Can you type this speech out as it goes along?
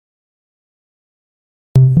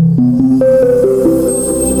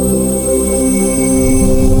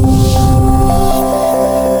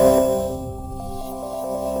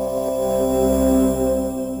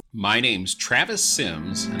My name's Travis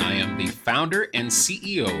Sims, and I am the founder and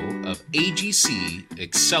CEO of AGC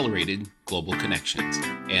Accelerated Global Connections.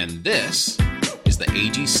 And this is the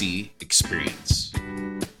AGC Experience.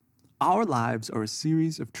 Our lives are a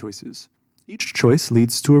series of choices. Each choice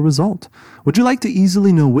leads to a result. Would you like to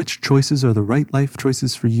easily know which choices are the right life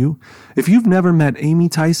choices for you? If you've never met Amy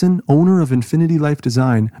Tyson, owner of Infinity Life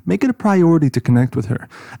Design, make it a priority to connect with her.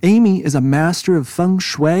 Amy is a master of Feng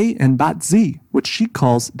Shui and Bat-Zi, which she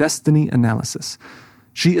calls destiny analysis.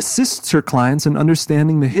 She assists her clients in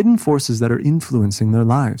understanding the hidden forces that are influencing their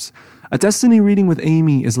lives. A destiny reading with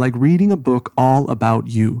Amy is like reading a book all about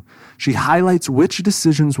you. She highlights which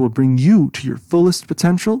decisions will bring you to your fullest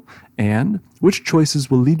potential and which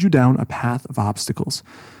choices will lead you down a path of obstacles.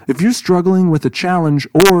 If you're struggling with a challenge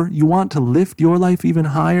or you want to lift your life even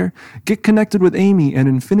higher, get connected with Amy and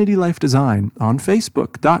Infinity Life Design on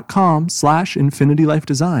Facebook.com/Infinity Life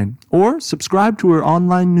Design or subscribe to her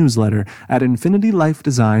online newsletter at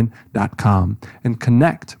InfinityLifeDesign.com and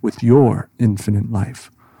connect with your infinite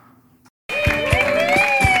life.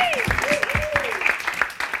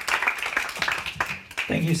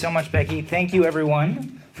 Thank you so much, Becky. Thank you,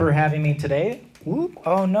 everyone, for having me today. Whoop.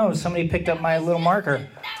 Oh, no, somebody picked up my little marker.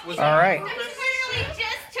 All right.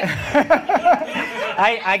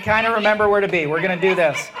 I kind of remember where to be. We're going to do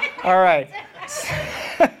this. All right.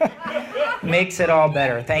 Makes it all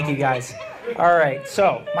better. Thank you, guys. All right,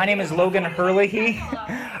 so my name is Logan Herlihy.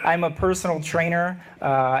 I'm a personal trainer,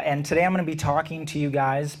 and today I'm going to be talking to you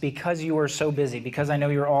guys because you are so busy, because I know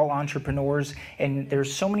you're all entrepreneurs, and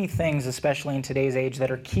there's so many things, especially in today's age,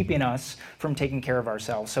 that are keeping us from taking care of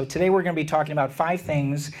ourselves. So today we're going to be talking about 5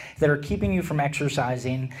 things that are keeping you from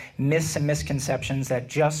exercising, myths and misconceptions that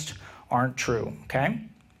just aren't true, okay?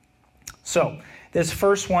 So this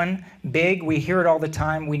first one, big, we hear it all the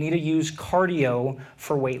time. We need to use cardio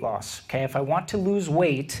for weight loss. Okay, if I want to lose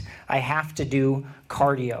weight, I have to do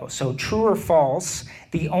cardio. So true or false,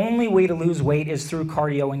 the only way to lose weight is through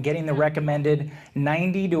cardio and getting the recommended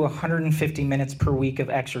 90 to 150 minutes per week of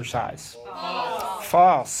exercise.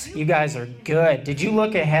 False. You guys are good. Did you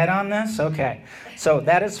look ahead on this? Okay. So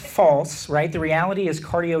that is false, right? The reality is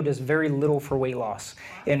cardio does very little for weight loss.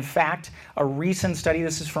 In fact, a recent study,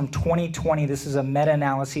 this is from 2020, this is a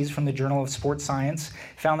meta-analysis from the Journal of Sports Science,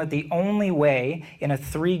 found that the only way in a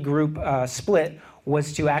 3-group split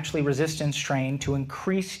was to actually resistance train to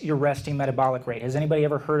increase your resting metabolic rate. Has anybody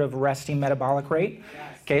ever heard of resting metabolic rate?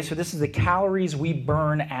 Yes. Okay, so this is the calories we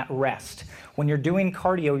burn at rest. When you're doing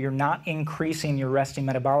cardio, you're not increasing your resting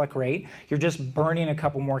metabolic rate. You're just burning a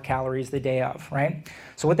couple more calories the day of, right?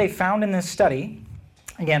 So what they found in this study,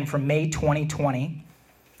 again from May 2020,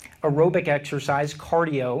 aerobic exercise,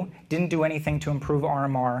 cardio, didn't do anything to improve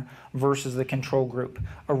RMR versus the control group.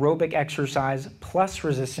 Aerobic exercise plus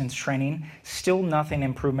resistance training, still nothing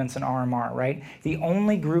improvements in RMR, right? The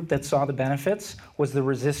only group that saw the benefits was the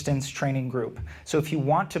resistance training group. So if you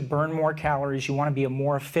want to burn more calories, you want to be a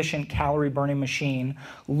more efficient calorie burning machine,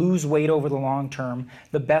 lose weight over the long term,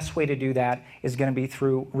 the best way to do that is going to be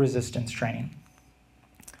through resistance training.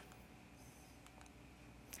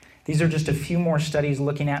 These are just a few more studies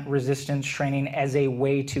looking at resistance training as a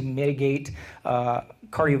way to mitigate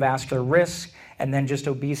cardiovascular risk and then just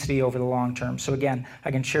obesity over the long term. So again,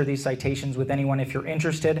 I can share these citations with anyone if you're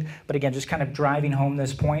interested, but again, just kind of driving home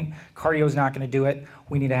this point, cardio is not going to do it.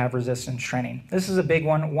 We need to have resistance training. This is a big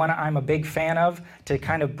one I'm a big fan of to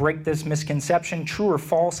kind of break this misconception, true or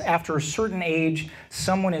false. After a certain age,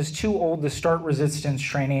 someone is too old to start resistance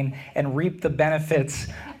training and reap the benefits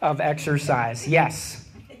of exercise. Yes.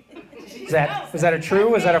 Was that a true?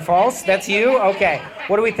 Was that a false? That's you? Okay.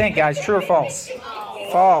 What do we think, guys? True or false?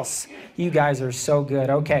 False. You guys are so good.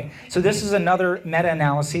 Okay. So this is another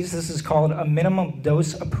meta-analysis. This is called a minimum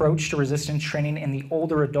dose approach to resistance training in the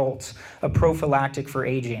older adults, a prophylactic for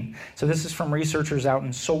aging. So this is from researchers out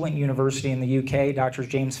in Solent University in the UK, Drs.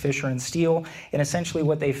 James Fisher and Steele. And essentially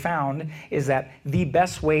what they found is that the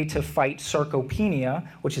best way to fight sarcopenia,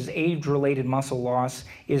 which is age-related muscle loss,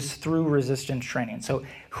 is through resistance training. So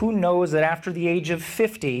who knows that after the age of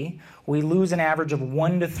 50, we lose an average of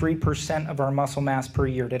 1 to 3% of our muscle mass per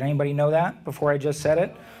year. Did anybody know that before I just said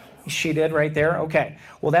it? She did right there? Okay.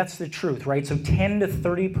 Well, that's the truth, right? So 10 to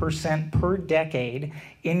 30% per decade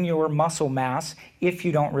in your muscle mass if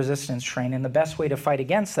you don't resistance train. And the best way to fight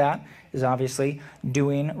against that is obviously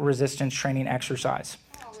doing resistance training exercise.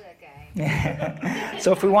 Oh, okay.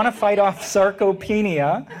 So if we want to fight off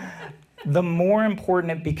sarcopenia, the more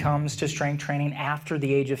important it becomes to strength training after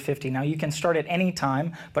the age of 50. Now, you can start at any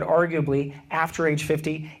time, but arguably after age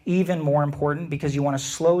 50, even more important because you want to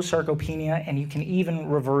slow sarcopenia and you can even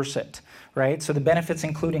reverse it, right? So the benefits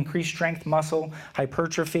include increased strength, muscle,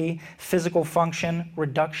 hypertrophy, physical function,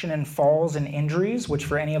 reduction in falls and injuries, which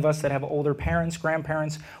for any of us that have older parents,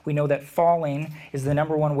 grandparents, we know that falling is the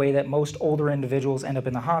number one way that most older individuals end up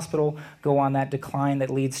in the hospital, go on that decline that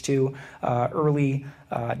leads to early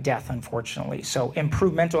death, unfortunately. So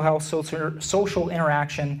improved mental health, social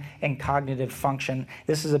interaction, and cognitive function.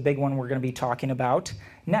 This is a big one we're going to be talking about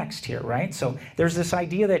next here, right? So there's this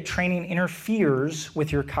idea that training interferes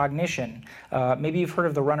with your cognition. Maybe you've heard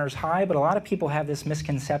of the runner's high, but a lot of people have this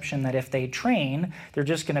misconception that if they train, they're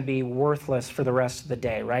just going to be worthless for the rest of the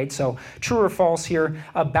day, right? So true or false here,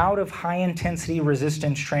 a bout of high-intensity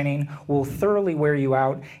resistance training will thoroughly wear you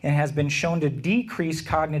out and has been shown to decrease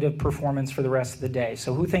cognitive performance for the rest of the day.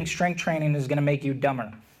 So who thinks strength training is going to make you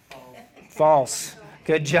dumber? False.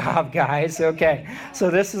 Good job, guys. Okay, so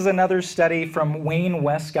this is another study from Wayne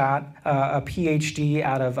Westcott, a PhD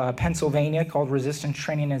out of Pennsylvania, called Resistance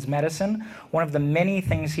Training as Medicine. One of the many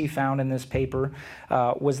things he found in this paper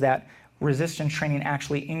was that resistance training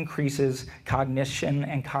actually increases cognition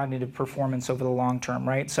and cognitive performance over the long term,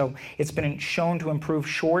 right? So it's been shown to improve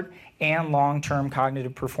short and long-term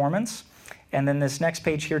cognitive performance. And then this next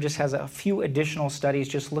page here just has a few additional studies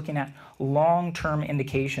just looking at long-term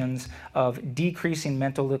indications of decreasing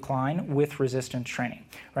mental decline with resistance training,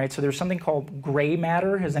 right? So there's something called gray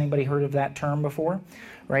matter. Has anybody heard of that term before?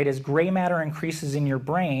 Right? As gray matter increases in your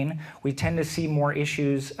brain, we tend to see more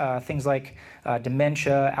issues, things like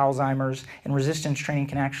dementia, Alzheimer's, and resistance training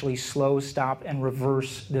can actually slow, stop, and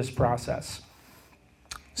reverse this process.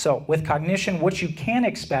 So with cognition, what you can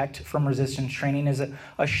expect from resistance training is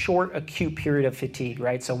a short acute period of fatigue,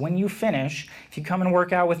 right? So when you finish, if you come and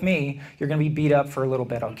work out with me, you're going to be beat up for a little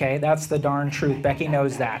bit, okay? That's the darn truth. Becky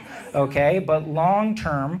knows that, okay? But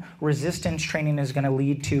long-term, resistance training is going to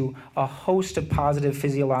lead to a host of positive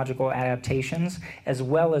physiological adaptations, as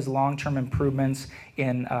well as long-term improvements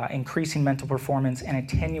in increasing mental performance and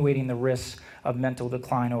attenuating the risks of mental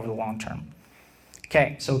decline over the long term.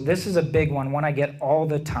 Okay, so this is a big one I get all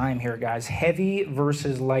the time here, guys. Heavy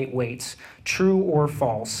versus light weights, true or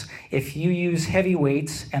false? If you use heavy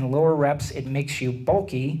weights and lower reps, it makes you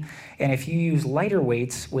bulky. And if you use lighter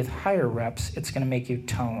weights with higher reps, it's going to make you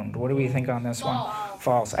toned. What do we think on this one?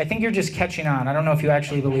 False. I think you're just catching on. I don't know if you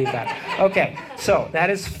actually believe that. Okay, so that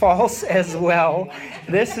is false as well.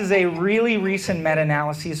 This is a really recent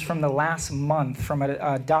meta-analysis from the last month from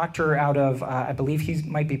a doctor out of, I believe he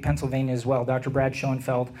might be Pennsylvania as well, Dr. Brad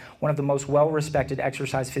Schoenfeld, one of the most well-respected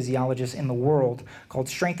exercise physiologists in the world, called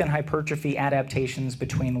Strength and Hypertrophy Adaptations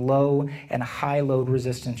Between Low and High Load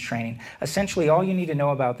Resistance Training. Essentially, all you need to know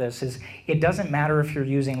about this is it doesn't matter if you're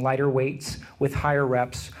using lighter weights with higher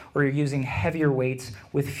reps or you're using heavier weights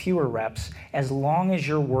with fewer reps. As long as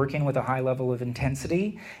you're working with a high level of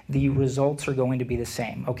intensity, the results are going to be the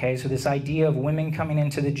same, okay? So this idea of women coming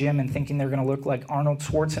into the gym and thinking they're gonna look like Arnold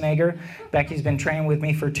Schwarzenegger, Becky's been training with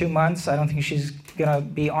me for 2 months. I don't think she's gonna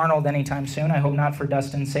be Arnold anytime soon. I hope not for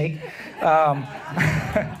Dustin's sake.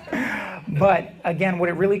 But again, what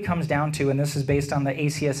it really comes down to, and this is based on the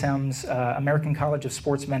ACSM's, American College of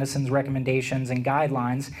Sports Medicine's recommendations and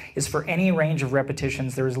guidelines, is for any range of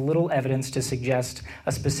repetitions, there is little evidence to suggest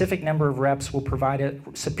a specific number of reps will provide a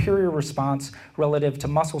superior response relative to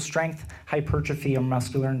muscle strength, hypertrophy, or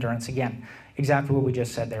muscular endurance. Again, exactly what we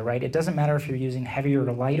just said there, right? It doesn't matter if you're using heavier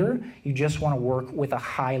or lighter, you just want to work with a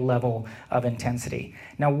high level of intensity.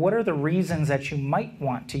 Now, what are the reasons that you might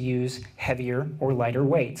want to use heavier or lighter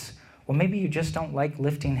weights? Well, maybe you just don't like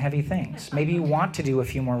lifting heavy things. Maybe you want to do a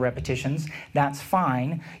few more repetitions. That's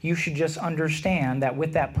fine. You should just understand that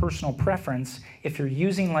with that personal preference, if you're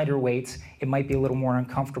using lighter weights, it might be a little more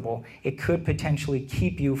uncomfortable. It could potentially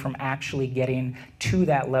keep you from actually getting to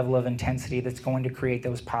that level of intensity that's going to create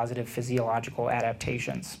those positive physiological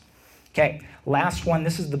adaptations. Okay, last one.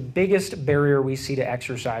 This is the biggest barrier we see to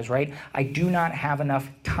exercise, right? I do not have enough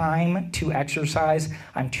time to exercise.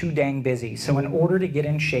 I'm too dang busy. So in order to get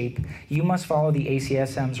in shape, you must follow the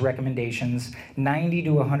ACSM's recommendations, 90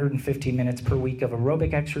 to 150 minutes per week of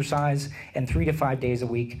aerobic exercise and 3 to 5 days a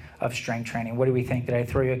week of strength training. What do we think? Did I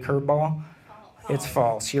throw you a curveball? It's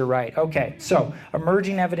false. You're right. Okay, so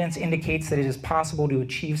emerging evidence indicates that it is possible to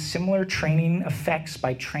achieve similar training effects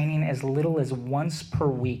by training as little as once per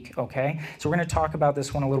week, okay? So we're going to talk about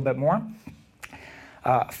this one a little bit more.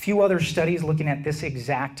 A few other studies looking at this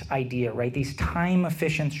exact idea, right? These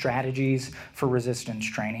time-efficient strategies for resistance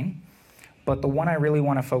training. But the one I really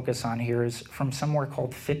want to focus on here is from somewhere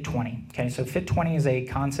called Fit20. Okay, so Fit20 is a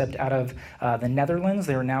concept out of the Netherlands.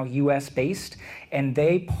 They're now US-based, And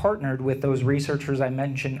they partnered with those researchers I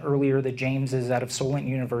mentioned earlier, the Jameses out of Solent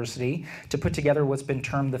University, to put together what's been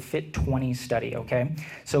termed the Fit20 study, okay?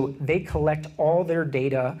 So they collect all their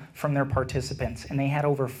data from their participants, and they had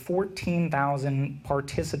over 14,000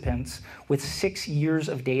 participants with 6 years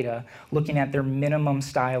of data looking at their minimum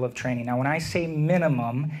style of training. Now, when I say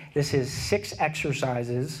minimum, this is 6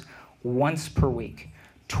 exercises once per week.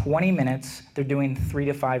 20 minutes, they're doing 3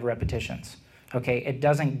 to 5 repetitions. Okay, it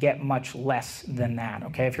doesn't get much less than that.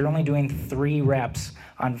 Okay, if you're only doing 3 reps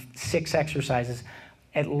on 6 exercises,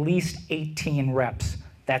 at least 18 reps,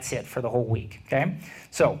 that's it for the whole week. Okay,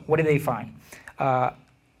 so what did they find?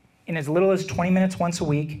 In as little as 20 minutes once a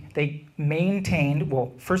week, they maintained,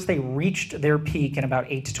 well, first they reached their peak in about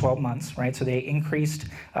 8 to 12 months, right? So they increased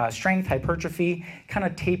strength, hypertrophy, kind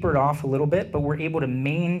of tapered off a little bit, but were able to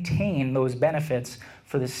maintain those benefits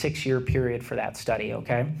for the 6-year period for that study,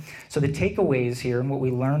 okay? So the takeaways here and what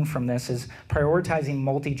we learned from this is prioritizing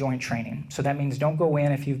multi-joint training. So that means don't go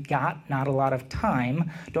in if you've got not a lot of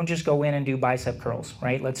time, don't just go in and do bicep curls,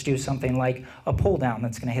 right? Let's do something like a pull down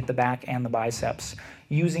that's gonna hit the back and the biceps.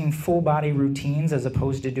 Using full body routines as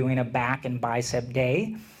opposed to doing a back and bicep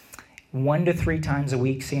day. 1 to 3 times a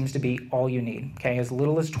week seems to be all you need, okay? As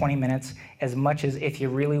little as 20 minutes, as much as if you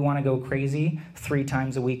really want to go crazy, 3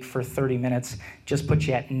 times a week for 30 minutes, just put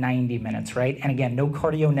you at 90 minutes, right? And again, no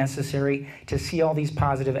cardio necessary to see all these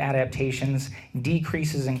positive adaptations,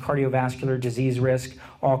 decreases in cardiovascular disease risk,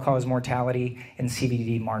 all-cause mortality, and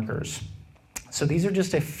CVD markers. So these are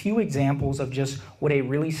just a few examples of just what a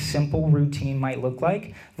really simple routine might look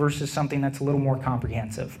like versus something that's a little more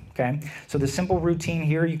comprehensive, okay? So the simple routine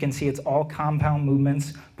here, you can see it's all compound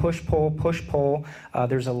movements, push, pull.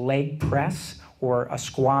 There's a leg press or a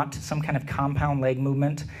squat, some kind of compound leg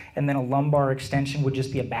movement, and then a lumbar extension would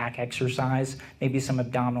just be a back exercise, maybe some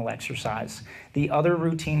abdominal exercise. The other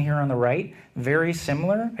routine here on the right, very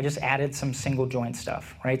similar, I just added some single joint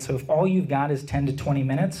stuff, right? So if all you've got is 10 to 20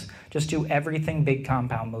 minutes, just do everything big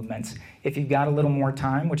compound movements. If you've got a little more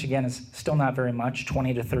time, which again is still not very much,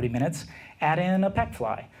 20 to 30 minutes, add in a pec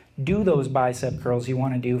fly. Do those bicep curls you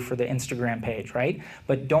want to do for the Instagram page, right?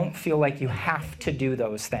 But don't feel like you have to do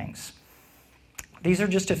those things. These are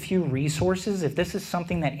just a few resources. If this is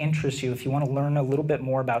something that interests you, if you want to learn a little bit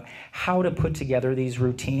more about how to put together these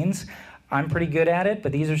routines, I'm pretty good at it,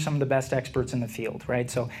 but these are some of the best experts in the field, right?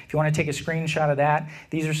 So if you want to take a screenshot of that,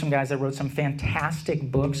 these are some guys that wrote some fantastic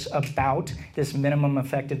books about this minimum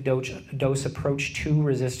effective dose approach to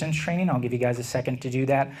resistance training. I'll give you guys a second to do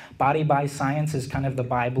that. Body by Science is kind of the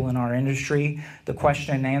Bible in our industry. The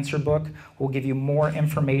question and answer book will give you more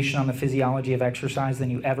information on the physiology of exercise than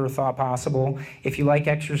you ever thought possible. If you like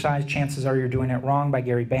exercise, chances are you're doing it wrong by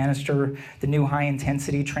Gary Bannister. The new high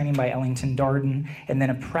intensity training by Ellington Darden, and then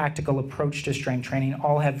a practical approach to strength training,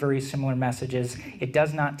 all have very similar messages. It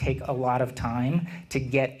does not take a lot of time to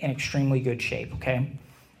get in extremely good shape, okay?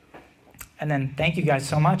 And then thank you guys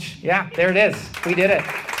so much. Yeah, there it is. We did it.